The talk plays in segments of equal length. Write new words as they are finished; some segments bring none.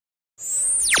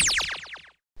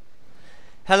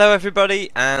Hello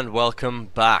everybody and welcome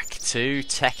back to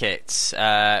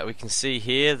Tekkit. We can see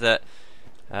here that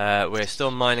we're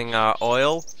still mining our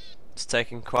oil. It's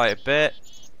taking quite a bit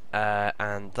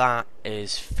and that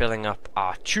is filling up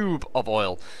our tube of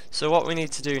oil. So what we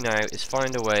need to do now is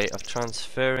find a way of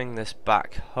transferring this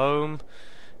back home.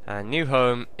 New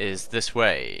home is this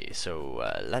way, so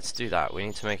let's do that. We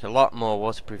need to make a lot more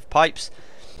waterproof pipes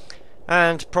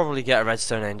and probably get a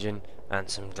redstone engine and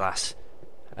some glass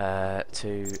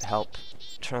to help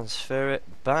transfer it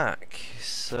back.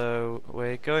 So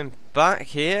we're going back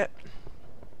here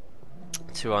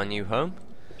to our new home,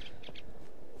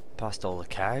 past all the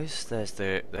cows. There's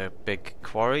the big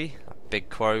quarry, that big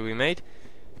quarry we made.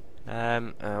 I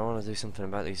want to do something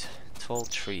about these tall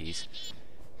trees.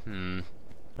 Oh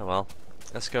well,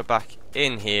 let's go back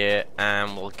in here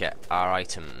and we'll get our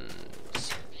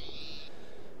items.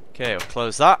 Okay, we'll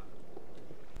close that.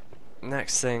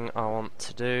 Next thing I want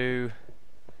to do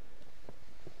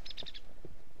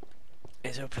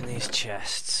is open these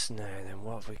chests. Now then,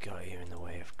 what have we got here in the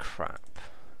way of crap?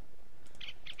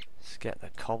 Let's get the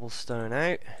cobblestone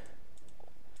out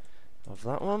of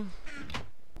that one.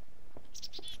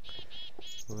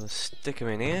 We'll stick them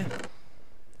in here.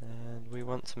 And we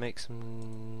want to make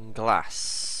some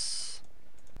glass.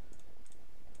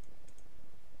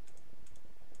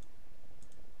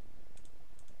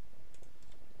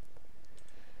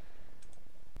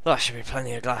 That should be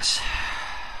plenty of glass.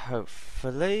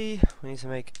 Hopefully. We need to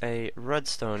make a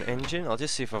redstone engine. I'll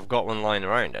just see if I've got one lying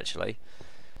around actually.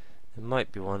 There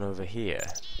might be one over here.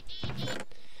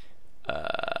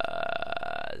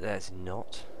 There's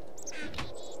not.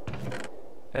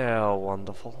 Oh,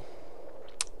 wonderful.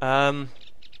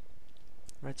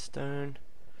 Redstone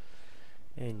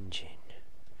engine.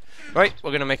 Right,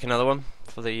 we're gonna make another one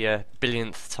for the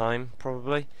billionth time,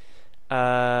 probably. Didn't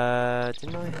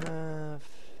I have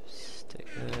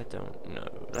sticker? Don't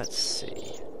know. Let's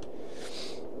see.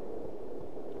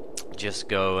 Just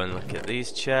go and look at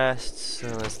these chests. So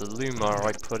there's the Lumar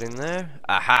I put in there.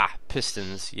 Aha!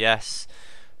 Pistons, yes.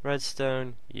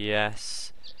 Redstone,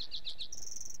 yes.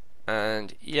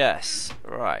 And yes.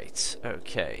 Right.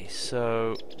 Okay.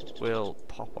 So we'll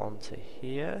pop onto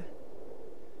here.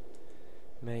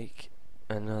 Make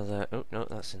another. Oh no,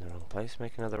 that's in the wrong place.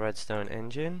 Make another redstone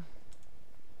engine.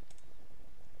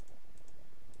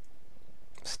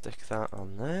 Stick that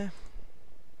on there.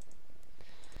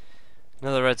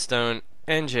 Another redstone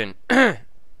engine.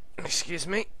 Excuse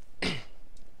me.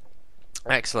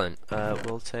 Excellent.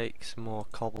 We'll take some more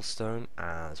cobblestone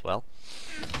as well.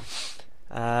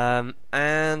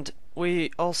 And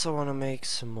we also want to make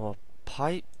some more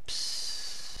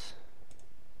pipes.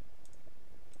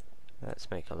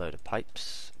 Let's make a load of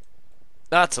pipes.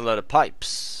 That's a load of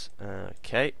pipes.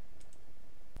 Okay.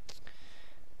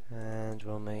 And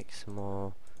we'll make some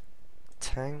more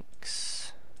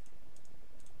tanks.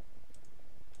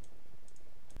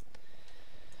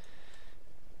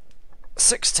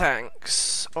 Six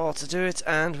tanks all to do it,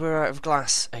 and we're out of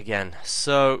glass again.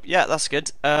 So yeah, that's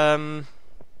good. I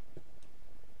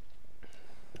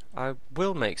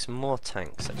will make some more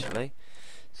tanks actually.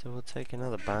 So we'll take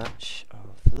another batch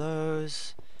of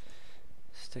those,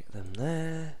 stick them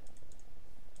there.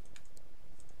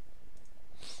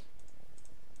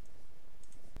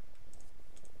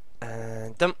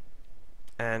 And dump.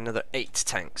 And another 8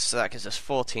 tanks, so that gives us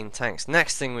 14 tanks.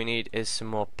 Next thing we need is some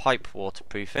more pipe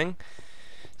waterproofing.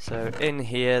 So in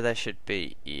here there should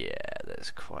be, yeah, there's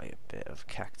quite a bit of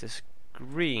cactus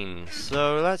green.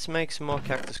 So let's make some more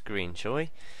cactus green, shall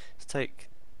we? Let's take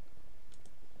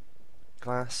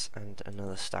glass and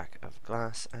another stack of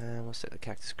glass, and we'll stick the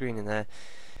cactus green in there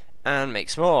and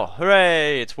make some more.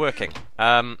 Hooray! It's working.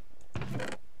 Do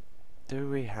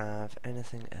we have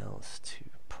anything else to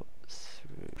put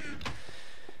through?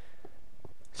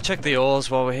 Let's check the ores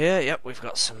while we're here. Yep, we've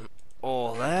got some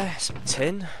ore there, some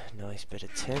tin, nice bit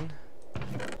of tin,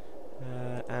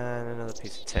 and another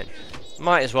piece of tin.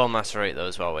 Might as well macerate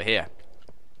those while we're here.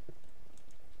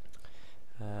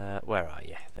 Where are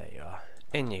you? There you are.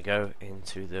 In you go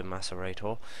into the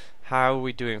macerator. How are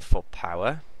we doing for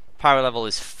power? Power level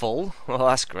is full. Well,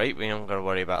 that's great. We haven't got to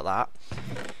worry about that.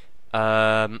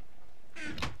 I'll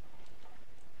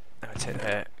take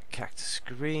the cactus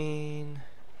green.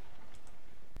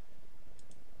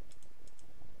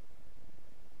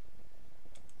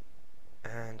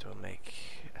 And we'll make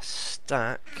a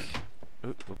stack.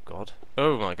 Oh god.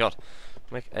 Oh my god.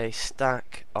 Make a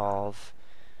stack of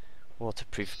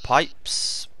waterproof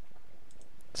pipes.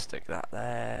 Stick that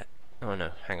there. Oh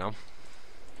no, hang on.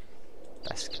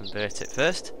 Best convert it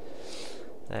first.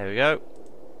 There we go.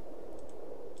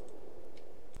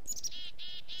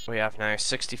 we have now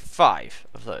 65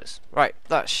 of those. Right,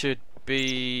 that should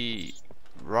be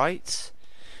right.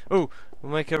 Oh,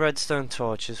 we'll make a redstone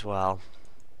torch as well.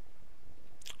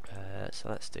 So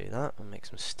let's do that. We'll make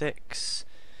some sticks.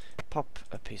 Pop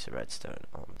a piece of redstone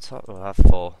on top. We'll have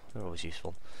 4. They're always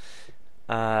useful.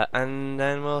 And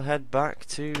then we'll head back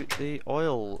to the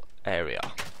oil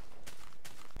area.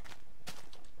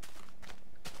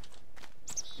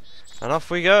 And off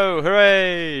we go!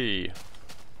 Hooray!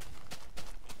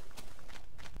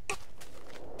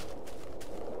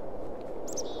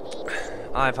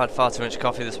 I've had far too much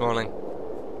coffee this morning.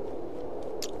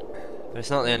 But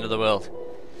it's not the end of the world.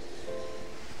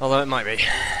 Although it might be.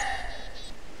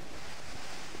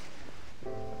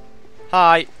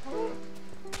 Hi!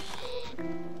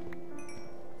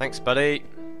 Thanks, buddy.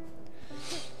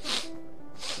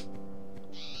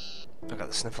 I've got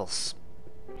the sniffles.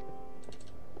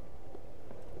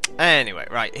 Anyway,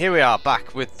 right, here we are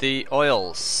back with the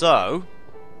oil. So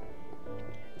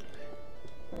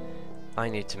I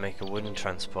need to make a wooden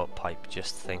transport pipe,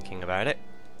 just thinking about it.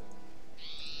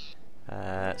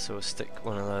 So we'll stick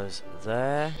one of those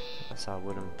there. That's our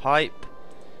wooden pipe.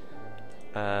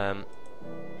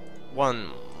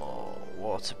 One more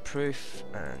waterproof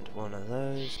and one of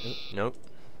those. Nope.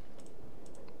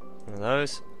 One of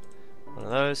those. One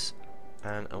of those.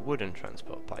 And a wooden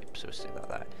transport pipe. So we'll stick that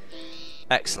there.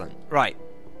 Excellent. Right.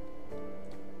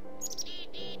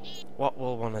 What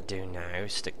we'll want to do now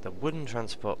is stick the wooden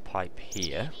transport pipe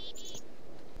here.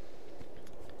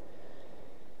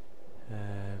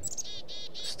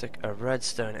 Stick a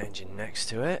redstone engine next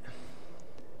to it.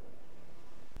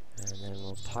 And then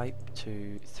we'll pipe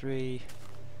 2, 3,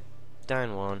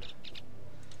 down 1.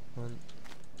 1.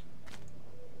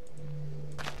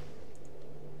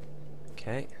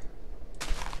 Okay.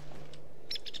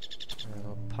 And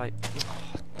we'll pipe.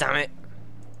 Oh, damn it!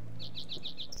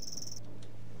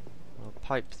 We'll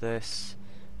pipe this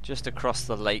just across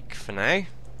the lake for now,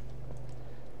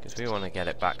 because we want to get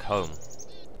it back home.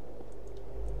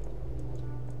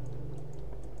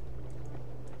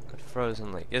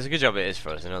 Frozen lake. It's a good job it is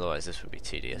frozen, otherwise this would be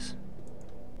tedious.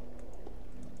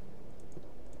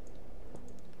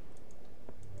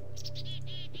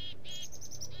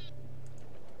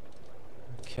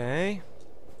 Okay.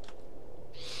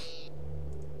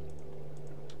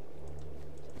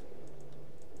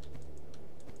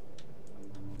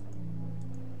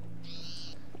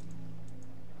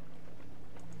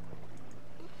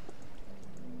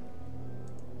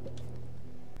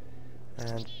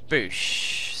 And boosh.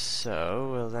 So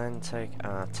we'll then take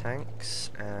our tanks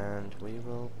and we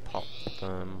will pop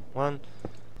them. 1,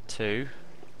 2,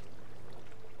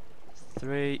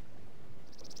 3.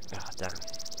 Oh damn.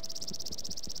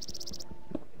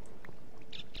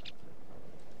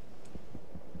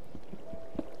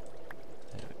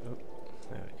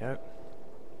 There we go.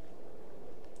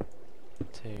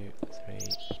 2, 3,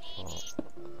 4,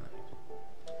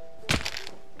 5.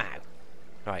 Ow.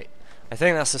 Right. I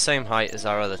think that's the same height as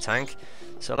our other tank.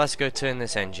 So let's go turn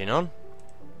this engine on.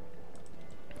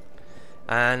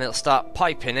 And it'll start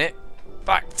piping it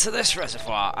back to this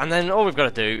reservoir. And then all we've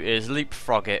got to do is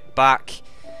leapfrog it back.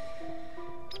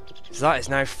 So that is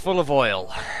now full of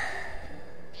oil.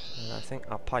 And I think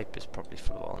our pipe is probably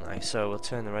full of oil now. So we'll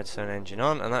turn the redstone engine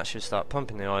on and that should start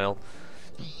pumping the oil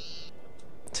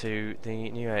to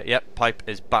the new area. Yep, pipe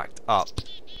is backed up.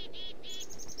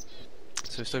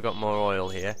 So we've still got more oil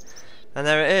here. And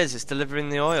there it is, it's delivering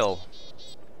the oil.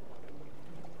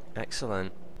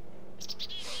 Excellent.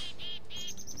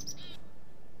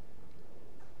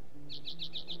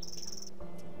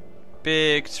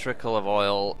 Big trickle of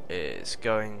oil is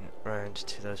going round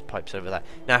to those pipes over there.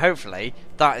 Now hopefully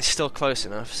that is still close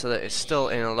enough so that it's still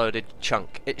in a loaded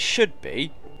chunk. It should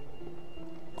be.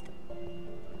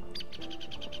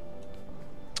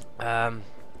 Because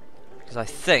I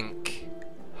think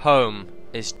home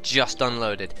is just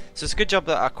unloaded. So it's a good job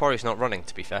that our quarry's not running,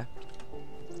 to be fair.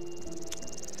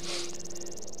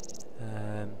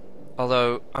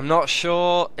 Although I'm not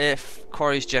sure if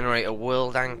quarries generate a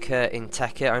world anchor in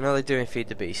Tekkit. I know they do in Feed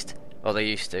the Beast, or they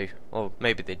used to, or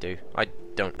maybe they do. I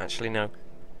don't actually know.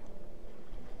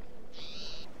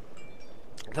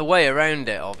 The way around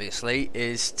it, obviously,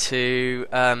 is to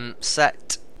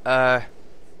set a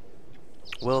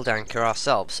world anchor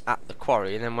ourselves at the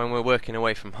quarry, and then when we're working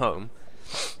away from home,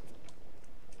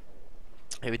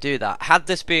 it would do that. Had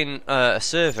this been a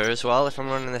server as well, if I'm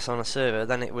running this on a server,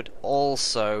 then it would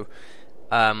also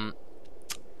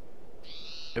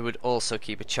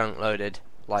keep a chunk loaded,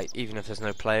 like even if there's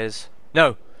no players.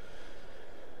 No,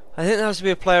 I think there has to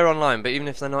be a player online, but even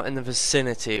if they're not in the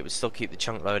vicinity, it would still keep the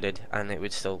chunk loaded, and it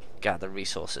would still gather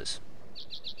resources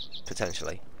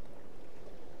potentially.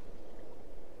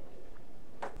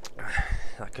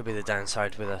 That could be the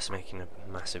downside with us making a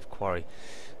massive quarry.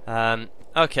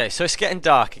 Okay, so it's getting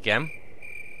dark again.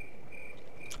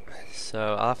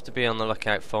 So I'll have to be on the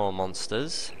lookout for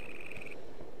monsters.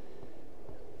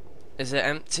 Is it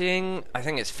emptying? I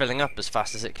think it's filling up as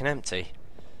fast as it can empty.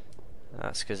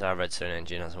 That's because our redstone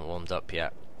engine hasn't warmed up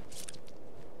yet.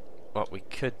 What we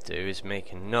could do is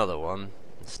make another one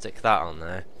and stick that on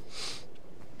there.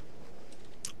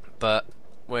 But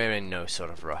we're in no sort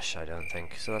of rush, I don't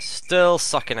think. So that's still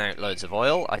sucking out loads of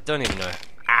oil. I don't even know.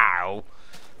 Ow!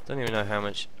 Don't even know how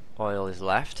much oil is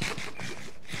left.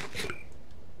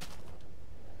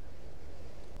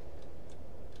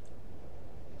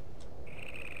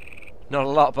 Not a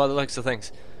lot by the looks of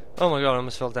things. Oh my god, I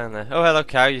almost fell down there. Oh, hello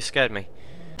cow, you scared me.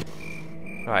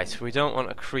 Right, we don't want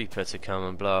a creeper to come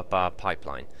and blow up our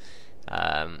pipeline.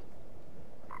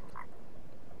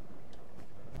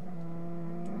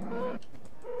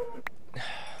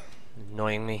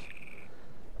 Annoying me.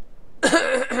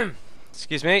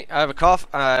 Excuse me, I have a cough.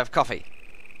 I have coffee.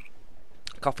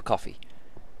 Coffee.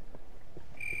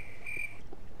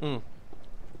 And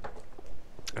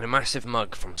a massive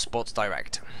mug from Sports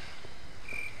Direct.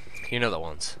 You know the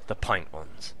ones, the pint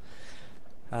ones.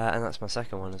 And that's my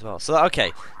second one as well. So,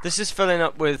 okay, this is filling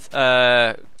up with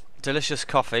delicious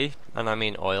coffee, and I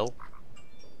mean oil,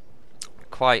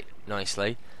 quite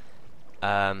nicely.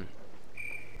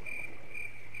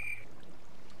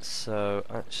 So,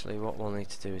 actually, what we'll need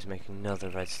to do is make another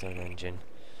redstone engine.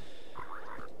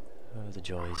 Oh, the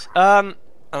joys. And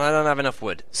I don't have enough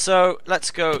wood. So,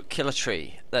 let's go kill a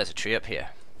tree. There's a tree up here.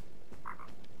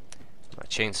 My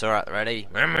chainsaw at the ready.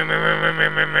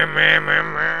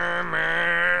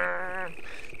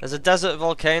 There's a desert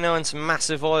volcano and some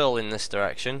massive oil in this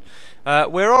direction.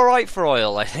 We're alright for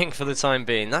oil, I think, for the time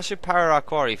being. That should power our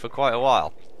quarry for quite a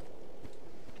while.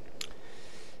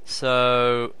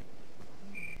 So...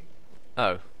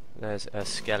 oh, there's a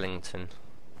skeleton.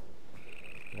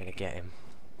 I'm gonna get him.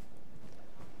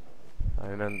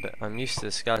 I'm used to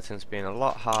the skeletons being a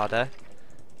lot harder,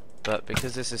 but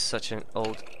because this is such an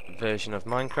old version of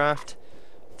Minecraft,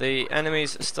 the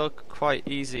enemies are still quite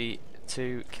easy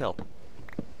to kill.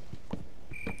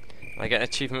 I get an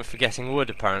achievement for getting wood,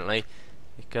 apparently,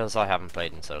 because I haven't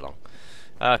played in so long.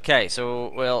 Okay,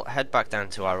 so we'll head back down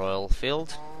to our oil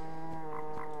field.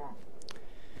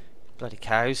 Bloody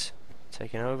cows,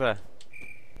 taking over.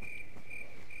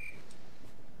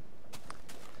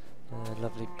 A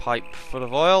lovely pipe full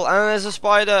of oil, and there's a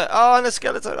spider! Oh, and a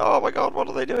skeleton! Oh my god, what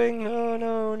are they doing? Oh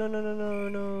no, no, no, no, no,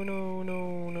 no, no,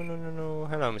 no, no, no, no, no.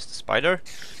 Hello, Mr. Spider.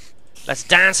 Let's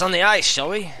dance on the ice, shall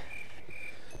we?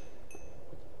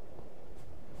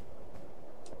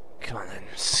 Come on then,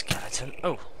 skeleton.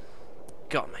 Oh,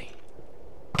 got me.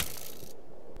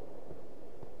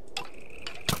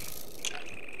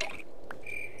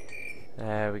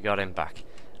 There, we got him back.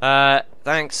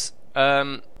 Thanks.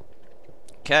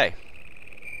 Okay.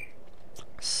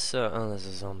 So, oh, there's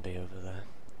a zombie over there.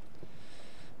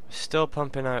 We're still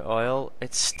pumping out oil.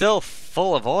 It's still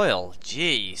full of oil.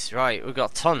 Jeez. Right, we've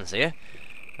got tons here.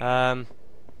 Our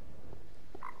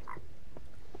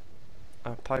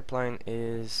pipeline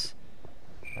is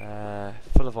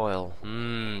full of oil.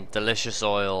 Delicious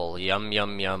oil. Yum,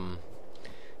 yum, yum.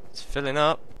 It's filling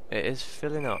up. It is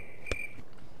filling up.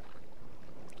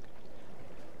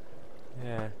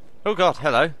 Yeah. Oh god,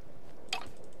 hello.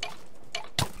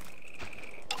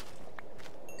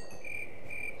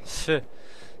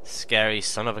 Scary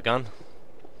son of a gun.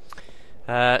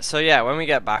 So yeah, when we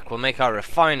get back, we'll make our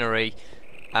refinery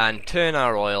and turn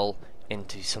our oil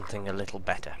into something a little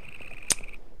better.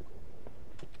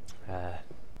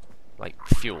 Like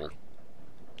fuel.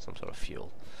 Some sort of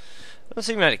fuel. I don't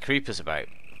see many creepers about.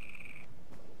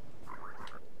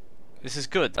 This is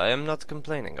good. I am not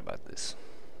complaining about this.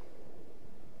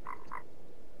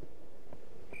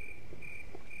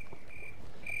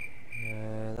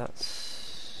 That's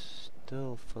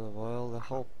still full of oil. The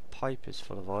whole pipe is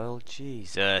full of oil.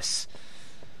 Jesus.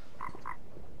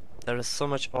 There is so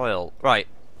much oil. Right.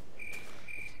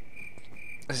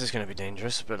 This is going to be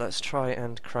dangerous, but let's try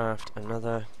and craft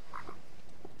another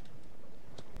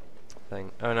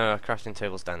thing. Oh no, our crafting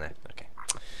table's down there. Okay.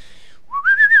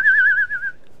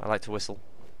 I like to whistle.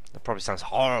 That probably sounds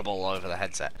horrible over the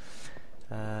headset.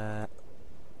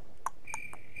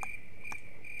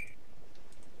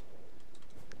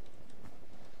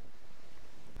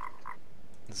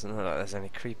 Doesn't look like there's any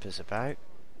creepers about.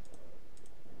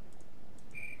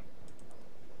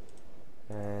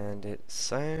 And it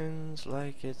sounds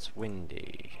like it's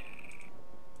windy.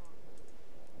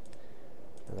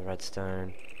 And the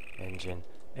redstone engine.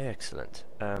 Excellent.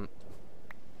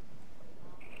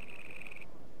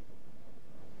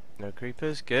 No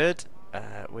creepers, good.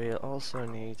 We'll also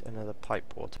need another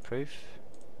pipe waterproof.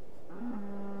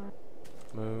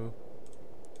 Moo.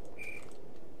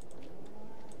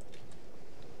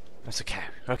 That's a cow.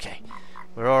 Okay.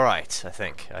 We're alright, I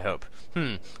think. I hope.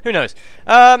 Who knows?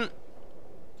 So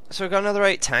we've got another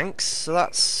 8 tanks, so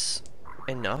that's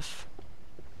enough.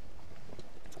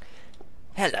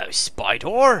 Hello,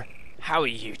 Spider. How are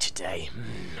you today?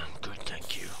 I'm good,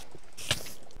 thank you.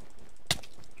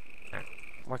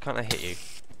 Why can't I hit you?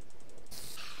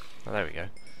 Oh, there we go.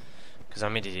 Because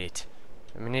I'm an idiot.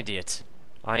 I'm an idiot.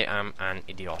 I am an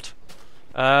idiot.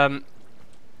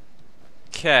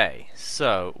 Okay,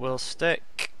 so we'll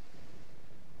stick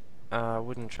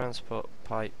wooden transport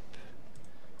pipe.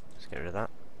 Let's get rid of that.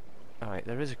 Alright,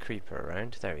 there is a creeper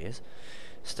around. There he is.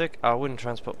 Stick our wooden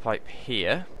transport pipe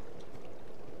here.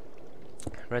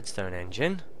 Redstone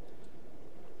engine.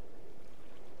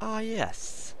 Ah,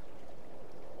 yes.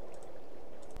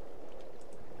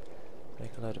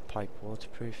 Make a load of pipe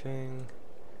waterproofing.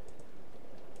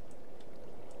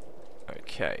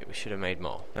 Okay, we should have made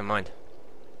more. Never mind.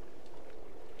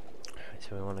 Right,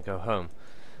 so we want to go home.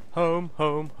 Home,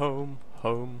 home, home,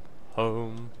 home,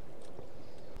 home.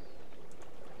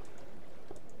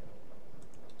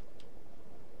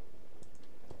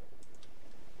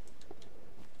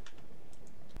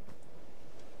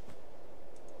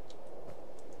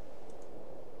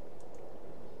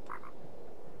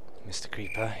 Mr.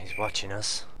 Creeper, he's watching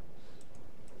us.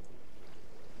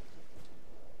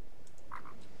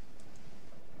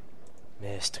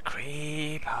 Mr.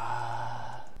 Creeper.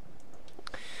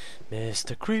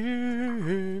 Mr.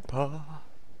 Creeper.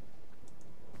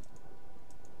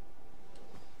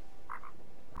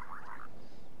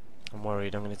 I'm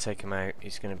worried I'm going to take him out.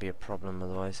 He's going to be a problem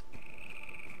otherwise.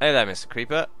 Hey there, Mr.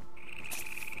 Creeper.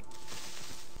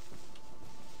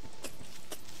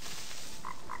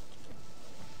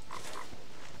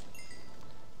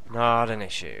 Not an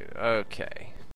issue. Okay.